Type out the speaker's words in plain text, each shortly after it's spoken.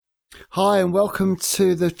Hi and welcome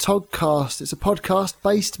to the Togcast. It's a podcast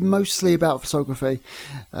based mostly about photography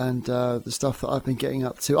and the stuff that I've been getting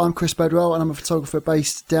up to. I'm Chris Bedwell and I'm a photographer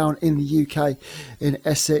based down in the UK in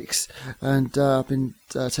Essex, and I've been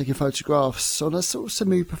taking photographs on a sort of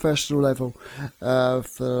semi-professional level for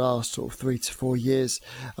the last sort of 3 to 4 years.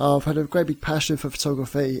 I've had a great big passion for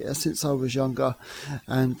photography since I was younger,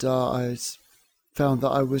 and I found that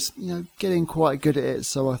I was getting quite good at it,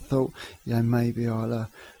 so I thought maybe I'll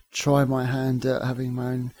try my hand at having my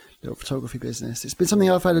own little photography business. It's been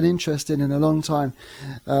something I've had an interest in a long time,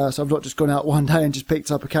 so I've not just gone out one day and just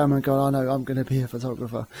picked up a camera and gone, "Oh no, I'm going to be a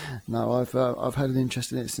photographer." No, I've had an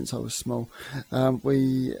interest in it since I was small.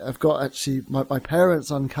 We have got actually my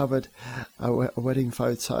parents uncovered a wedding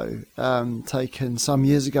photo taken some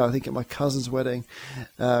years ago, I think at my cousin's wedding.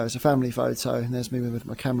 It was a family photo, and there's me with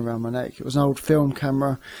my camera around my neck. It was an old film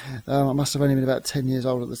camera. I must have only been about 10 years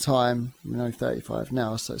old at the time. 35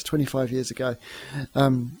 now, so it's 25 years ago.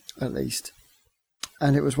 At least,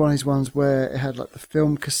 and it was one of these ones where it had like the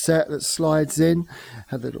film cassette that slides in,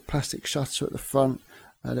 had the little plastic shutter at the front,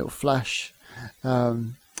 a little flash.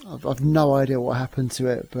 I've no idea what happened to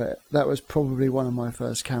it, but that was probably one of my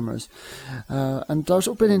first cameras, and I've sort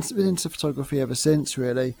of been into photography ever since.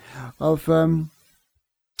 Really, from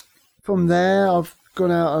there I've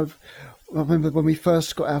gone out. I remember when we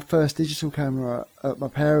first got our first digital camera at my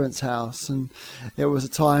parents' house, and it was a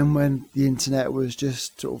time when the internet was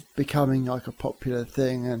just sort of becoming like a popular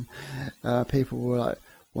thing, and people were like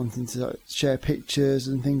wanting to share pictures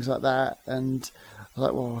and things like that. And I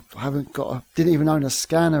was like, well, didn't even own a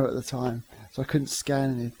scanner at the time, so I couldn't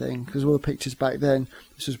scan anything because all the pictures back then,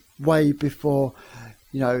 this was way before,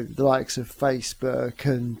 the likes of Facebook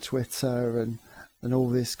and Twitter and all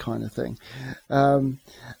this kind of thing.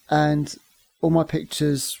 And all my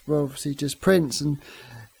pictures were obviously just prints. And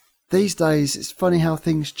these days, it's funny how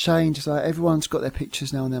things change. It's like everyone's got their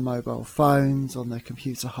pictures now on their mobile phones, on their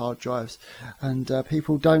computer hard drives, and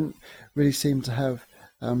people don't really seem to have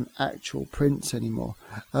actual prints anymore,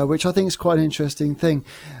 which I think is quite an interesting thing.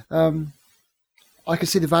 I can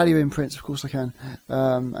see the value in prints, of course I can,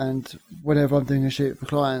 and whenever I'm doing a shoot for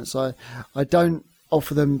clients, I don't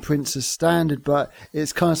offer them prints as standard, but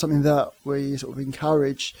it's kind of something that we sort of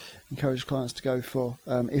encourage clients to go for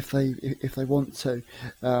if they want to,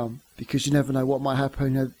 because you never know what might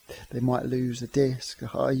happen. They might lose a disc, a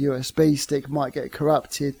USB stick might get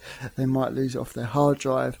corrupted, they might lose it off their hard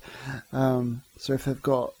drive. So if they've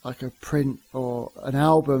got like a print or an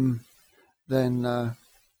album, then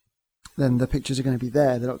the pictures are going to be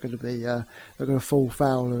there. They're not going to be they're going to fall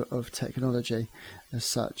foul of technology as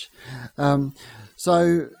such.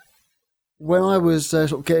 So when I was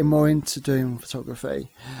sort of getting more into doing photography,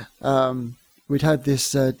 we'd had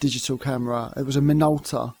this digital camera. It was a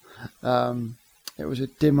Minolta. It was a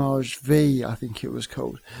Dimage V, I think it was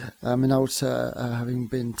called. Minolta having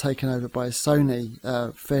been taken over by Sony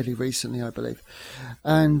fairly recently, I believe.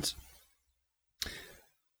 And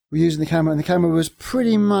we're using the camera, and the camera was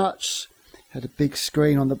pretty much had a big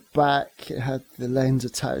screen on the back. It had the lens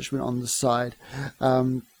attachment on the side,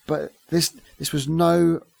 but this was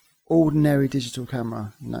no ordinary digital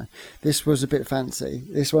camera. No, this was a bit fancy.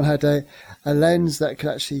 This one had a lens that could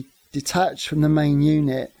actually detach from the main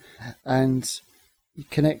unit, and you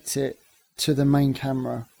connect it to the main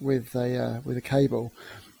camera with a cable,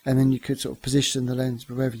 and then you could sort of position the lens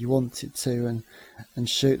wherever you wanted to and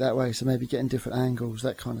shoot that way. So maybe getting different angles,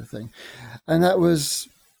 that kind of thing. And that was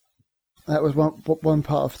one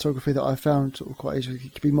part of photography that I found sort of quite easy. You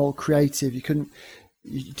could be more creative. You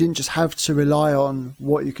didn't just have to rely on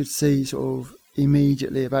what you could see sort of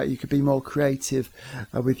immediately about. You could be more creative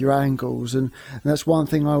with your angles, and that's one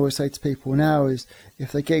thing I always say to people now is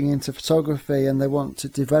if they're getting into photography and they want to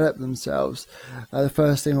develop themselves, the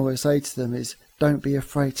first thing I always say to them is don't be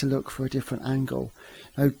afraid to look for a different angle.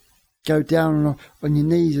 Go down on your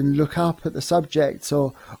knees and look up at the subject,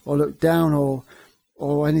 or look down,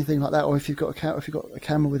 or anything like that. Or if you've got a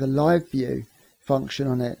camera with a live view function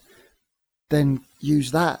on it, then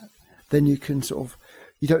use that. Then you can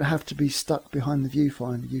you don't have to be stuck behind the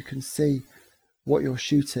viewfinder. You can see what you're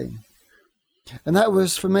shooting. And that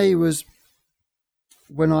was, for me, was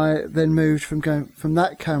when I then moved from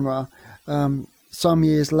that camera some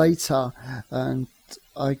years later, and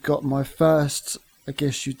I got my first, I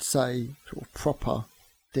guess you'd say, sort of proper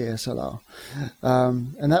DSLR.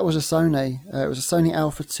 And that was a Sony. It was a Sony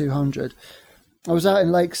Alpha 200. I was out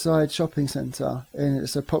in Lakeside Shopping Centre, and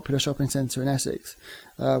it's a popular shopping centre in Essex,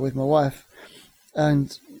 with my wife,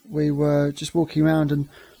 and we were just walking around, and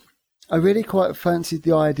I really quite fancied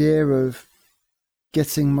the idea of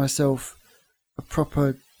getting myself a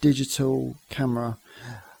proper digital camera.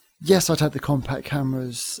 yes, I'd had the compact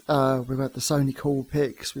cameras. We've had the Sony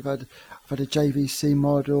Coolpix. I've had a JVC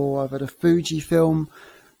model. I've had a Fujifilm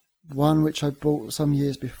one, which I bought some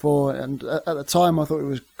years before. And at the time, I thought it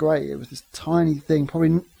was great. It was this tiny thing,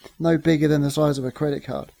 probably no bigger than the size of a credit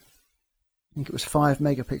card. I think it was 5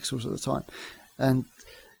 megapixels at the time. And,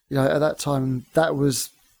 at that time, that was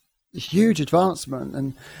a huge advancement.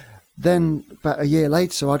 And then about a year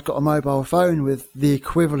later, I'd got a mobile phone with the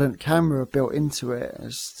equivalent camera built into it.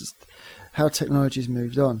 It's just how technology's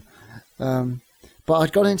moved on. But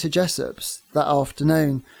I'd gone into Jessop's that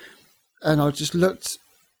afternoon, and I just looked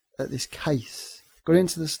at this case, got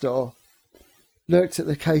into the store, looked at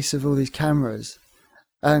the case of all these cameras,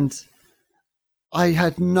 and I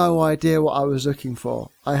had no idea what I was looking for.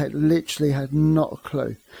 I had literally had not a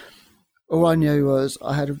clue. All I knew was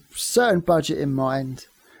I had a certain budget in mind.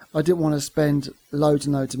 I didn't want to spend loads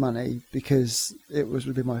and loads of money because it was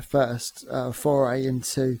really my first foray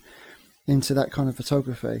into that kind of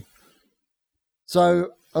photography.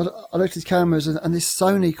 So I looked at these cameras, and this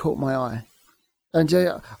Sony caught my eye. And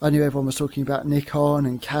yeah, I knew everyone was talking about Nikon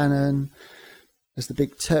and Canon as the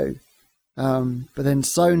big two. But then the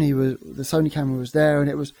Sony camera was there, and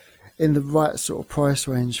it was in the right sort of price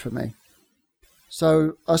range for me.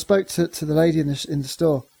 So I spoke to the lady in the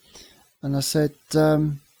store, and I said,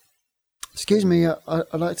 "Excuse me,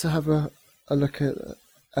 I'd like to have a look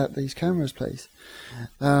at these cameras, please."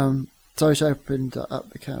 So she opened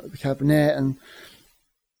up the cabinet and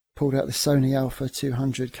pulled out the Sony Alpha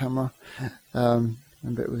 200 camera, and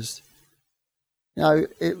it was, I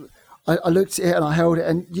looked at it and I held it,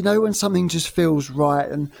 and when something just feels right,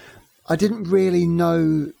 and I didn't really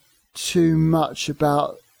know too much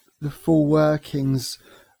about the full workings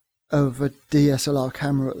of a DSLR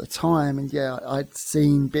camera at the time, and yeah, I'd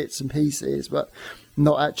seen bits and pieces, but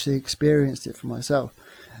not actually experienced it for myself.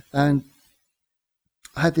 And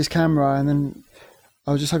I had this camera, and then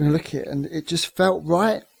I was just having a look at it, and it just felt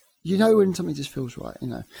right. When something just feels right,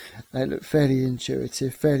 it looked fairly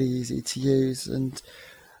intuitive, fairly easy to use. And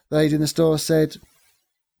the lady in the store said,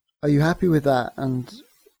 "Are you happy with that?" And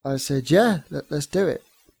I said, "Yeah, let's do it."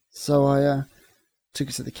 So I took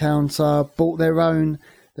it to the counter, bought their own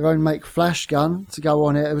make flash gun to go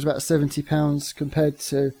on it. It was about £70 compared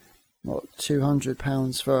to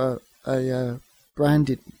 £200 for a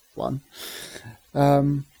branded one.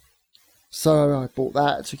 So I bought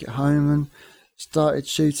that, took it home, and started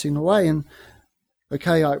shooting away. And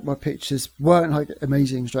okay, my pictures weren't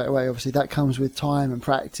amazing straight away. Obviously, that comes with time and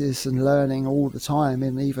practice and learning all the time.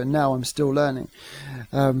 And even now, I'm still learning.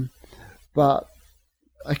 But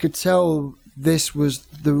I could tell this was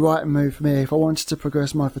the right move for me. If I wanted to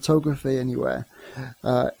progress my photography anywhere,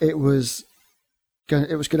 it was going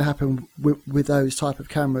to happen with those type of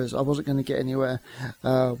cameras. I wasn't going to get anywhere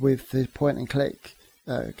with the point and click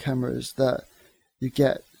cameras that you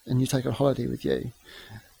get and you take on holiday with you.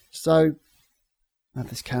 So I had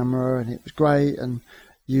this camera, and it was great, and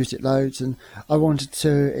used it loads, and I wanted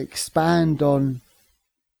to expand on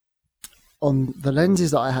the lenses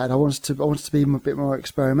that I had. I wanted to be a bit more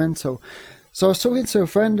experimental. So I was talking to a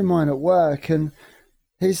friend of mine at work, and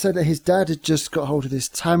he said that his dad had just got hold of this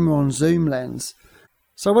Tamron zoom lens.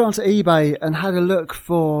 So I went onto eBay and had a look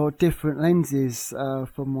for different lenses for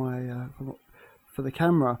the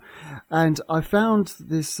camera, and I found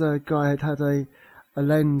this guy had a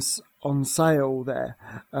lens on sale there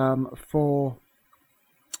for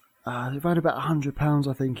around about £100,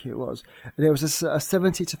 I think it was. And it was a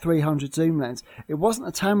 70-300 zoom lens. It wasn't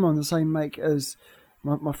a Tamron, the same make as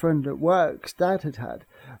my friend at work's dad had,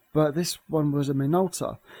 but this one was a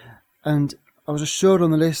Minolta, and I was assured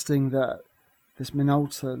on the listing that this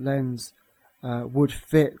Minolta lens would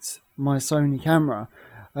fit my Sony camera.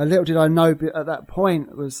 Little did I know, but at that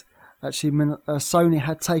point was actually Sony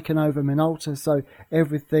had taken over Minolta, so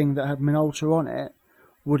everything that had Minolta on it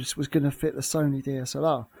was going to fit the Sony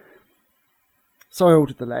DSLR. So I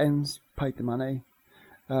ordered the lens, paid the money,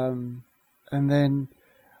 and then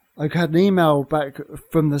I had an email back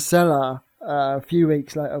from the seller a few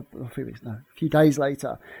days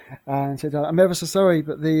later, and said, "I'm ever so sorry,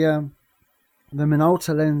 but the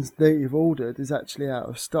Minolta lens that you've ordered is actually out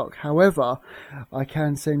of stock. However, I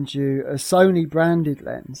can send you a Sony branded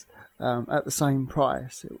lens at the same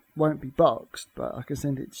price. It won't be boxed, but I can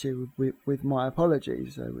send it to you with my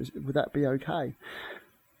apologies. So would that be okay?"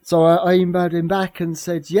 So I emailed him back and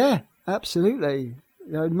said, "Yeah, absolutely,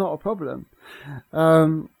 not a problem."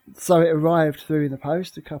 So it arrived through in the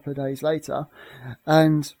post a couple of days later,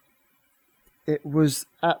 and it was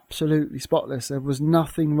absolutely spotless. There was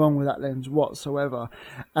nothing wrong with that lens whatsoever.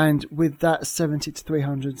 And with that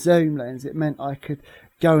 70-300 zoom lens, it meant I could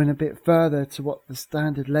go in a bit further to what the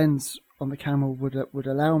standard lens on the camera would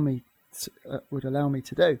allow me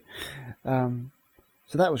to do.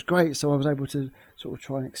 So that was great. So I was able to sort of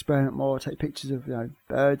try and experiment more, take pictures of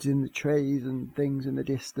birds in the trees and things in the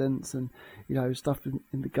distance, and stuff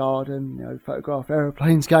in the garden. Photograph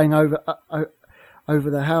aeroplanes going over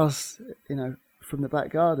the house, from the back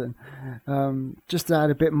garden, just to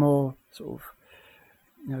add a bit more sort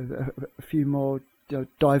of, a few more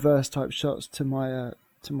diverse type shots to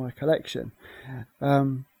my collection.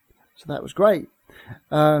 So that was great.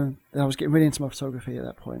 And I was getting really into my photography at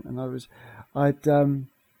that point, and I'd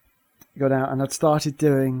gone out and I'd started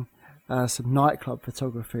doing some nightclub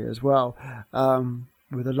photography as well,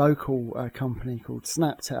 with a local company called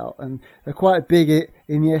Snaptout, and they're quite big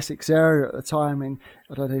in the Essex area at the time. And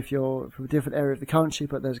I don't know if you're from a different area of the country,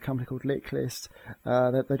 but there's a company called Licklist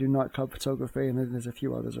they do nightclub photography, and then there's a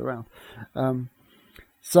few others around.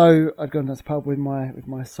 So I'd gone to the pub with my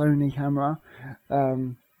Sony camera,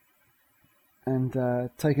 and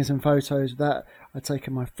taken some photos of that. I'd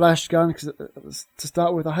taken my flash gun, because to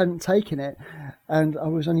start with I hadn't taken it, and I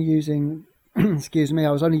was only using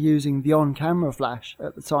I was only using the on-camera flash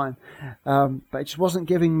at the time, but it just wasn't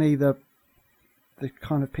giving me the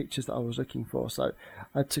kind of pictures that I was looking for. So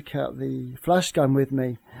I took out the flash gun with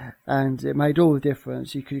me, and it made all the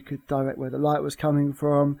difference. You could direct where the light was coming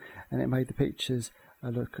from, and it made the pictures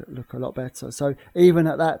look a lot better. So even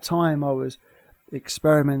at that time, I was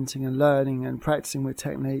experimenting and learning and practicing with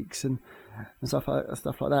techniques and stuff like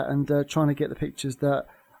that, and trying to get the pictures that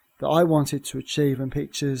I wanted to achieve, and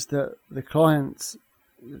pictures that the clients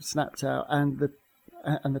snapped out, and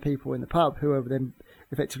the people in the pub who were then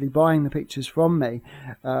effectively buying the pictures from me,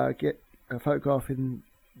 get photographing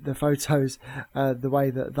the photos the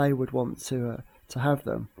way that they would want to have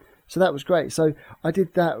them. So that was great. So I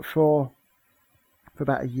did that for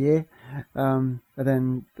about a year, and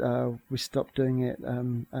then we stopped doing it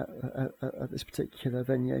at this particular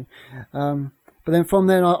venue. But then from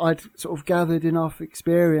then I'd sort of gathered enough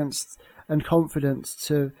experience and confidence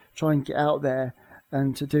to try and get out there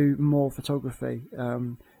and to do more photography,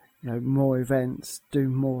 more events, do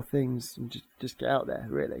more things, and just get out there,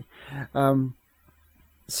 really.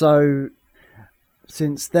 So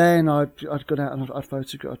since then I'd gone out and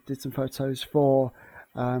I did some photos for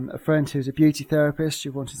a friend who's a beauty therapist. She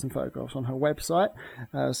wanted some photographs on her website,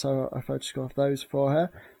 so I photographed those for her.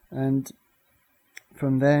 And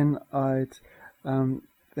from then I'd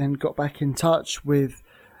then got back in touch with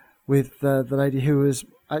the lady who was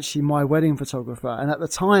actually my wedding photographer. And at the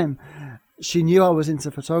time, she knew I was into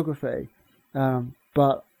photography,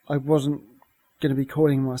 but I wasn't going to be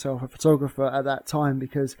calling myself a photographer at that time,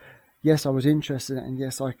 because yes, I was interested in it, and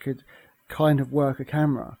yes, I could kind of work a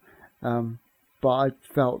camera, but I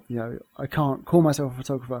felt I can't call myself a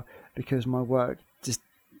photographer because my work just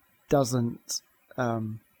doesn't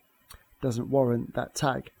warrant that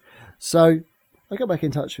tag. So I got back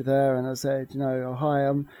in touch with her and I said, oh, hi,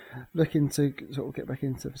 I'm looking to sort of get back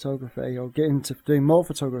into photography, or get into doing more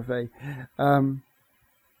photography.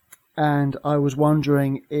 And I was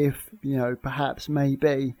wondering if, perhaps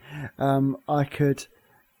maybe I could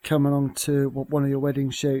come along to one of your wedding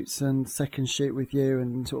shoots and second shoot with you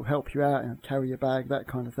and sort of help you out and carry your bag, that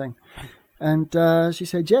kind of thing. And she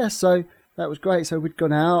said yes, so that was great. So we'd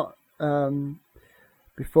gone out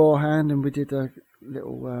beforehand, and we did a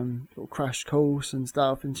little crash course and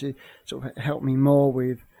stuff, and she sort of helped me more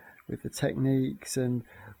with the techniques and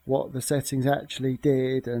what the settings actually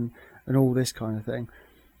did and all this kind of thing.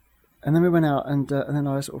 And then we went out, and then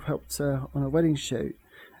I sort of helped on a wedding shoot,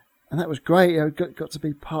 and that was great. Got to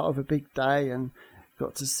be part of a big day and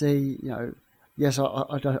got to see, yes,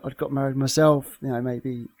 I'd got married myself,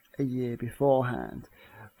 maybe a year beforehand,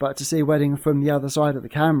 but to see a wedding from the other side of the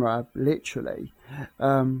camera, literally,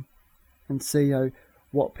 and see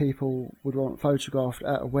what people would want photographed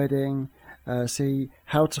at a wedding, see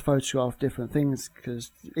how to photograph different things,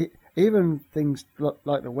 because even things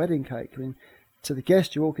like the wedding cake, I mean, to the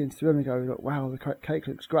guest, you walk into the room and go, look, wow, the cake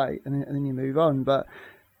looks great, and then you move on. But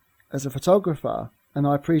as a photographer, and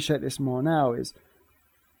I appreciate this more now, is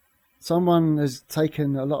someone has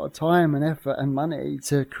taken a lot of time and effort and money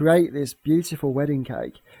to create this beautiful wedding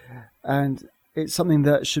cake, and it's something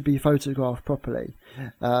that should be photographed properly.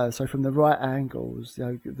 So from the right angles,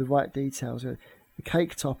 the right details. The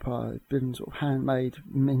cake topper has been sort of handmade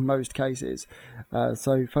in most cases.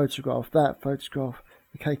 So photograph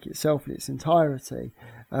the cake itself in its entirety.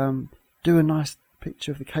 Do a nice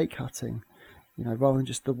picture of the cake cutting, rather than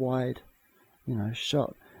just the wide,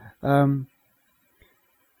 shot. And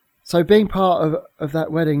So being part of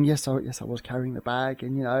that wedding, yes, I was carrying the bag,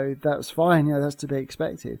 and that was fine. That's to be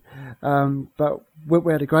expected. But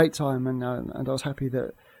we had a great time, and I was happy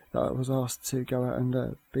that I was asked to go out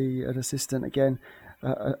and be an assistant again,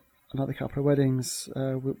 another couple of weddings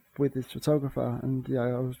with this photographer, and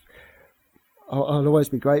I'll always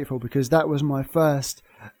be grateful, because that was my first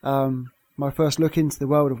look into the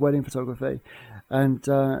world of wedding photography, and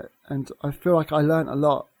I feel like I learnt a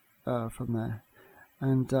lot from there.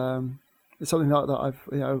 And it's something that I've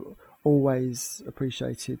always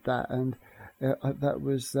appreciated that, and that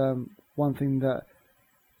was one thing that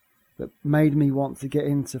made me want to get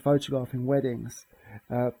into photographing weddings,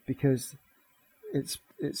 because it's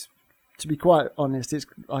to be quite honest,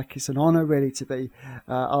 it's an honour really to be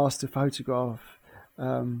asked to photograph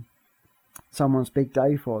someone's big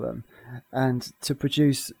day for them, and to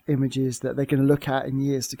produce images that they're going to look at in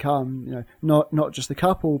years to come. Not just the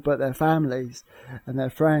couple, but their families and their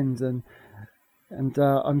friends. And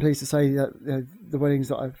I'm pleased to say that the weddings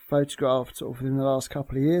that I've photographed sort of within the last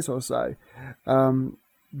couple of years or so,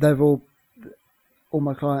 they've all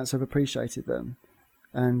my clients have appreciated them,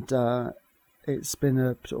 and it's been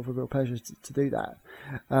a sort of a real pleasure to do that.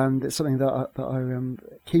 It's something that I am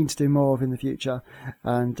keen to do more of in the future,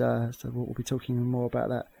 and so we'll be talking more about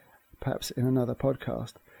that perhaps in another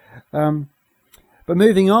podcast. But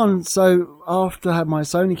moving on, so after I had my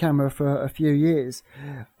Sony camera for a few years,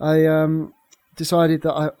 I decided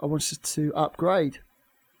that I wanted to upgrade.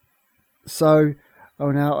 So I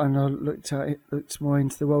went out and I looked more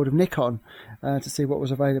into the world of Nikon to see what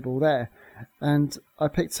was available there. And I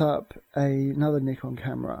picked up another Nikon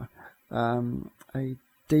camera, a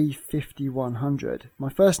D50-100, my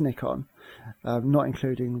first Nikon, not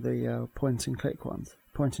including the point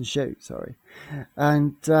and shoot, sorry.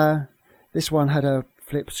 And this one had a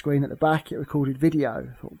flip screen at the back. It recorded video.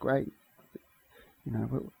 I thought, great,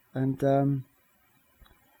 and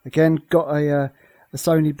again got a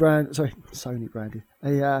Sony branded,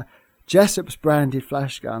 a Jessop's branded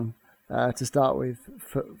flash gun to start with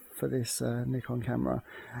for this Nikon camera,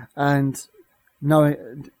 and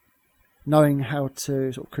knowing how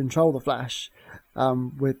to sort of control the flash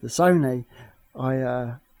with the Sony,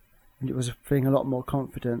 I was feeling a lot more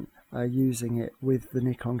confident using it with the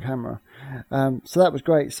Nikon camera. So that was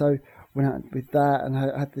great. So went out with that, and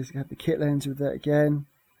I had the kit lens with it again.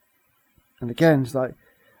 And again, it's like,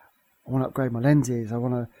 I want to upgrade my lenses. I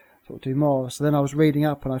want to sort of do more. So then I was reading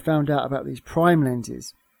up, and I found out about these prime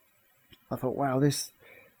lenses. I thought, wow, this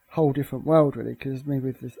whole different world really, because me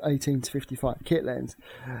with this 18-55 kit lens,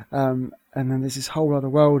 and then there's this whole other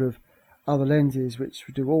world of other lenses which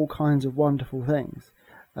do all kinds of wonderful things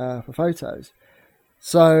for photos.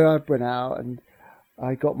 So I went out and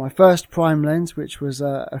I got my first prime lens, which was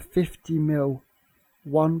a 50mm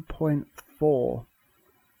 1.4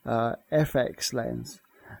 FX lens.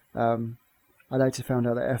 I later found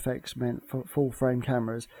out that FX meant for full frame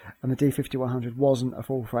cameras, and the D50-100 wasn't a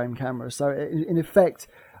full frame camera. So in effect,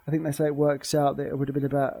 I think they say it works out that it would have been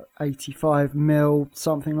about 85mm,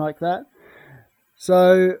 something like that.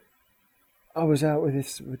 So I was out with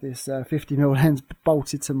this 50mm lens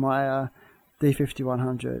bolted to my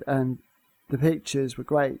D50-100, and the pictures were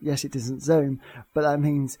great. Yes, it doesn't zoom, but that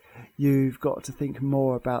means you've got to think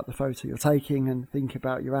more about the photo you're taking, and think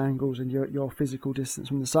about your angles and your physical distance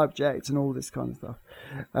from the subject and all this kind of stuff.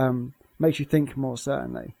 Makes you think more,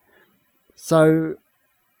 certainly. So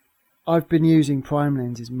I've been using prime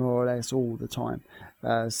lenses more or less all the time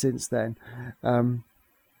since then.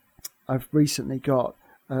 I've recently got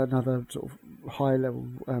another sort of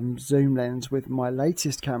high-level zoom lens with my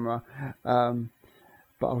latest camera,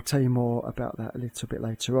 but I'll tell you more about that a little bit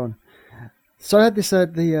later on. So I had this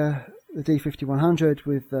the D50-100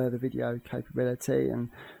 with the video capability, and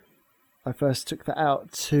I first took that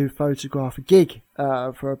out to photograph a gig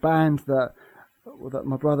for a band that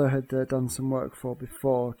my brother had done some work for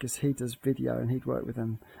before, because he does video and he'd worked with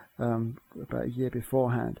them about a year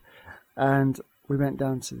beforehand. And we went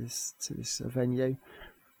down to this venue,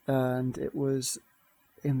 and it was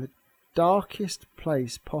in the darkest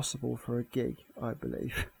place possible for a gig, I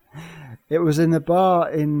believe. It was in the bar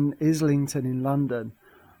in Islington in London,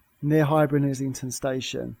 near Highbury and Islington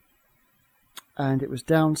Station, and it was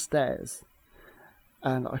downstairs,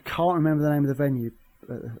 and I can't remember the name of the venue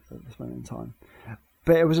at this moment in time,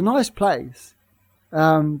 but it was a nice place,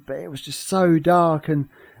 but it was just so dark, and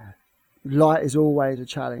light is always a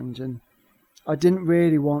challenge, and I didn't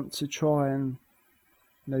really want to try and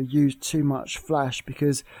use too much flash,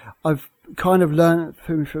 because I've kind of learned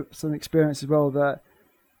from some experience as well that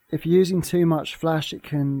if you're using too much flash, it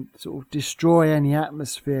can sort of destroy any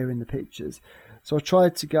atmosphere in the pictures. So I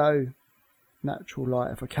tried to go natural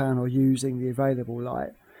light if I can, or using the available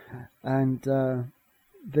light. And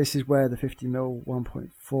this is where the 50mm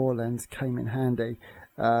 1.4 lens came in handy,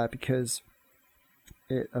 because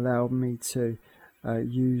it allowed me to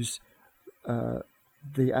use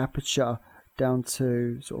the aperture down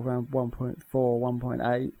to sort of around 1.4,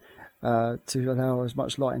 1.8 to allow as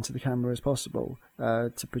much light into the camera as possible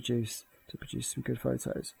to produce some good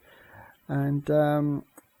photos. And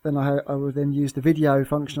then I would then use the video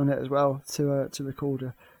function on it as well to record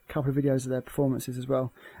a couple of videos of their performances as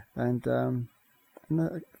well, and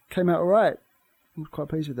that came out all right. I'm quite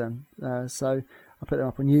pleased with them. So I put them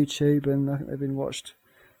up on YouTube, and I think they've been watched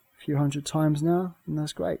a few hundred times now, and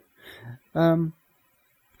that's great. So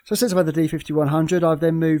since I've had the D50-100, I've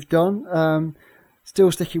then moved on.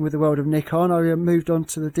 Still sticking with the world of Nikon, I moved on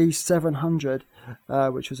to the D700,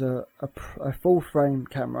 which was a full frame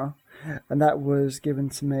camera, and that was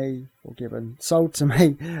sold to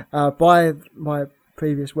me by my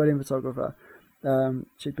previous wedding photographer.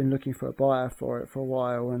 She'd been looking for a buyer for it for a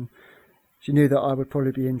while, and she knew that I would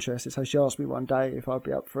probably be interested, so she asked me one day if I'd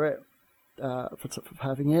be up for it, for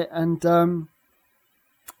having it, and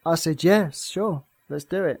I said yes, sure, let's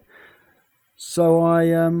do it. So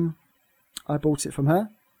I bought it from her,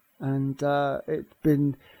 and it's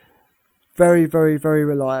been very, very, very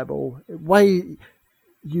reliable. You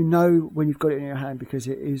know when you've got it in your hand, because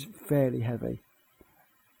it is fairly heavy,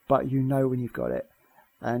 but you know when you've got it,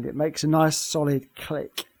 and it makes a nice solid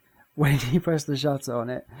click when you press the shutter on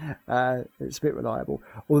it. It's a bit reliable.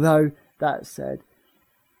 Although, that said,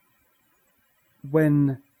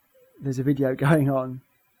 when there's a video going on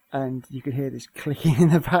and you can hear this clicking in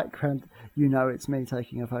the background, you know it's me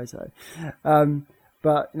taking a photo.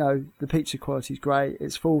 But you know, the picture quality is great.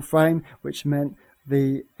 It's full frame, which meant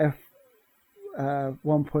the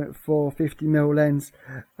 1.4 50mm lens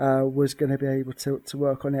was going to be able to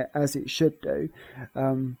work on it as it should do.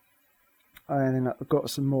 And then I got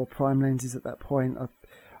some more prime lenses at that point. I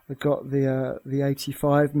got the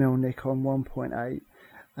 85mm Nikon 1.8,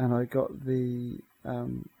 and I got the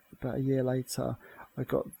about a year later I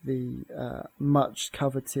got the much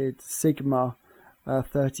coveted Sigma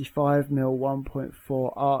 35mm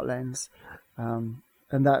 1.4 art lens, and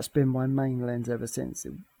that's been my main lens ever since.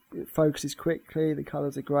 It focuses quickly, the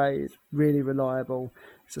colours are great, it's really reliable,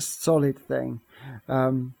 it's a solid thing,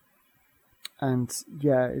 and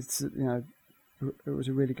yeah, it's, you know, it was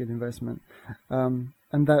a really good investment, and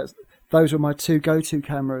those were my two go-to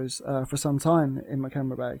cameras for some time in my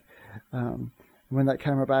camera bag. When that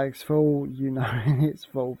camera bag's full, you know it's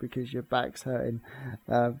full, because your back's hurting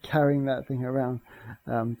carrying that thing around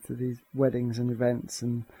to these weddings and events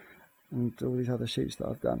and all these other shoots that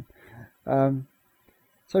I've done.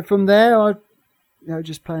 So from there, I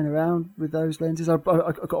just playing around with those lenses. I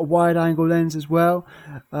got a wide-angle lens as well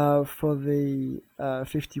for the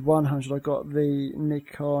 50-100. I got the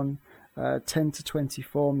Nikon 10 to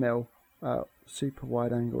 24mm super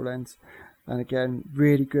wide-angle lens, and again,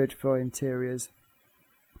 really good for interiors.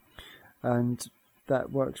 And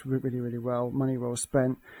that works really, really well. Money well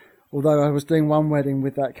spent. Although I was doing one wedding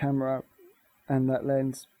with that camera and that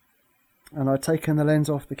lens, and I'd taken the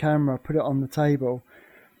lens off the camera, put it on the table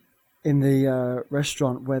in the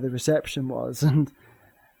restaurant where the reception was, and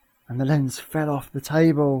the lens fell off the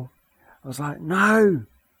table. I was like, no,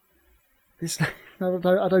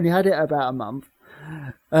 I'd only had it about a month,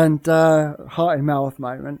 and heart in mouth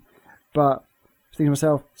moment. But thinking to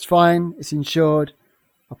myself, it's fine, it's insured.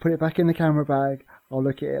 I'll put it back in the camera bag. I'll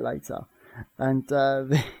look at it later. And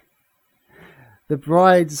the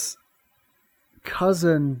bride's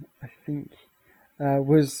cousin, I think,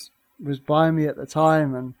 was by me at the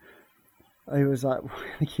time, and he was like,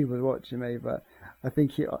 I think he was watching me, but I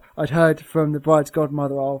think I'd heard from the bride's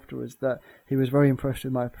godmother afterwards that he was very impressed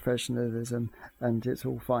with my professionalism, and it's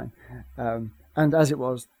all fine. And as it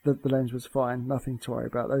was, the lens was fine, nothing to worry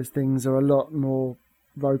about. Those things are a lot more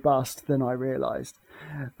robust than I realised.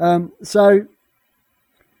 So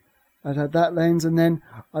I'd had that lens, and then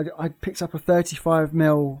I picked up a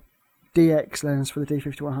 35mm DX lens for the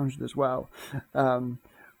D50-100 as well,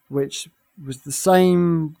 which was the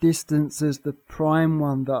same distance as the prime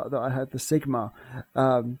one that I had, the Sigma,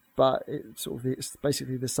 but it's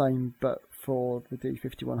basically the same, but for the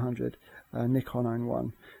D50-100 Nikon own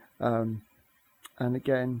one. And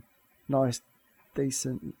again, nice,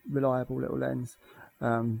 decent, reliable little lens.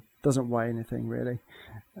 Doesn't weigh anything really,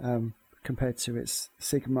 compared to its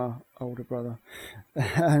Sigma older brother,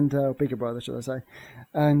 and bigger brother, should I say?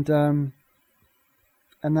 And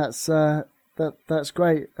that's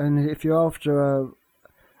great. And if you're after a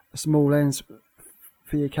small lens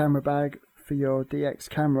for your camera bag for your DX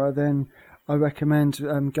camera, then I recommend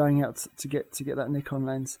going out to get that Nikon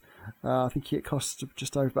lens. I think it costs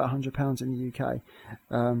just over about £100 in the UK,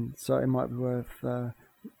 so it might be worth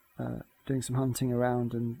doing some hunting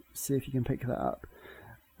around and see if you can pick that up.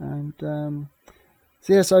 And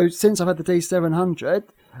so since I've had the D700,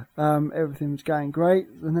 everything's going great,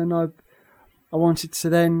 and then I wanted to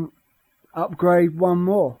then upgrade one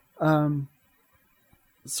more.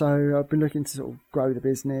 So I've been looking to sort of grow the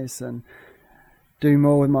business and do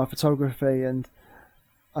more with my photography, and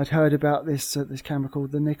I'd heard about this camera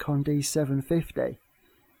called the Nikon D750,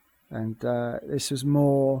 and this was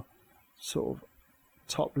more sort of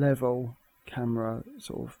top level camera,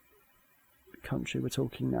 sort of country we're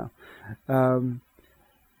talking now.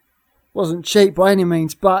 Wasn't cheap by any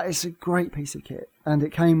means, but it's a great piece of kit, and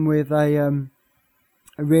it came with a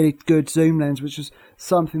really good zoom lens, which was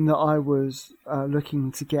something that I was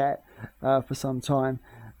looking to get for some time,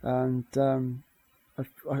 and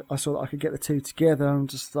I saw that I could get the two together. I'm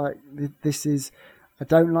just like, this is, I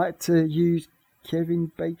don't like to use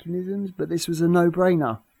Kevin Baconisms, but this was a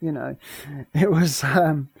no-brainer. You know, it was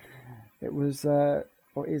a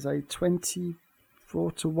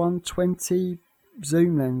 24-to-120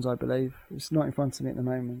 zoom lens, I believe. It's not in front of me at the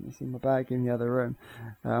moment. It's in my bag in the other room.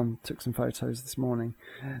 Took some photos this morning,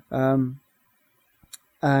 and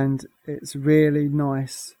it's a really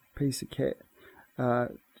nice piece of kit.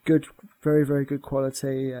 Good, very, very good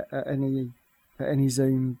quality at any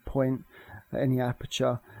zoom point, at any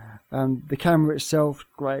aperture. The camera itself,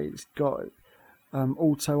 great. It's got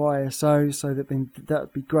auto ISO, so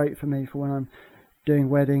that'd be great for me for when I'm doing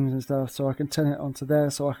weddings and stuff. So I can turn it onto there,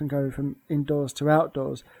 so I can go from indoors to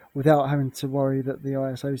outdoors without having to worry that the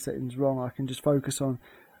ISO setting's wrong. I can just focus on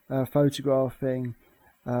photographing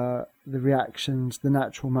the reactions, the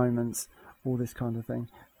natural moments, all this kind of thing,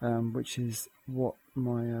 which is what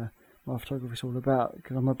my photography is all about,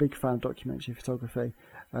 because I'm a big fan of documentary photography,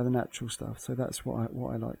 the natural stuff. So that's what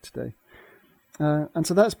I like to do, and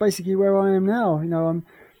so that's basically where I am now. You know, I'm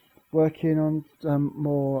working on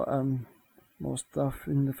more stuff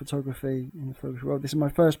in the photography world. This is my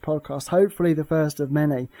first podcast, hopefully the first of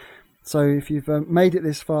many. So if you've made it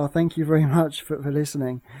this far, thank you very much for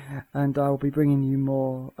listening, and I'll be bringing you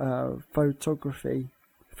more photography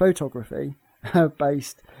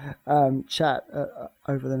based chat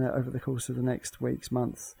over the course of the next weeks,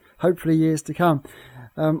 months, hopefully years to come.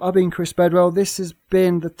 I've been Chris Bedwell. This has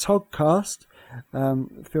been the Togcast.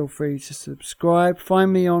 Feel free to subscribe.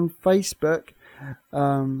 Find me on Facebook.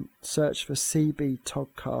 Search for CB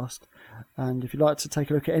Togcast. And if you'd like to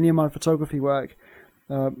take a look at any of my photography work,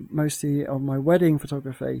 mostly on my wedding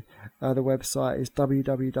photography, the website is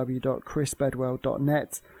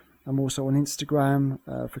www.chrisbedwell.net. I'm also on Instagram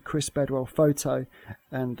for Chris Bedwell Photo,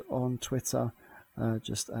 and on Twitter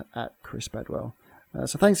just at Chris Bedwell.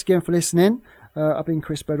 So thanks again for listening. I've been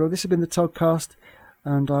Chris Bedwell. This has been the Togcast,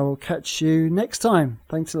 and I will catch you next time.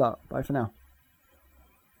 Thanks a lot. Bye for now.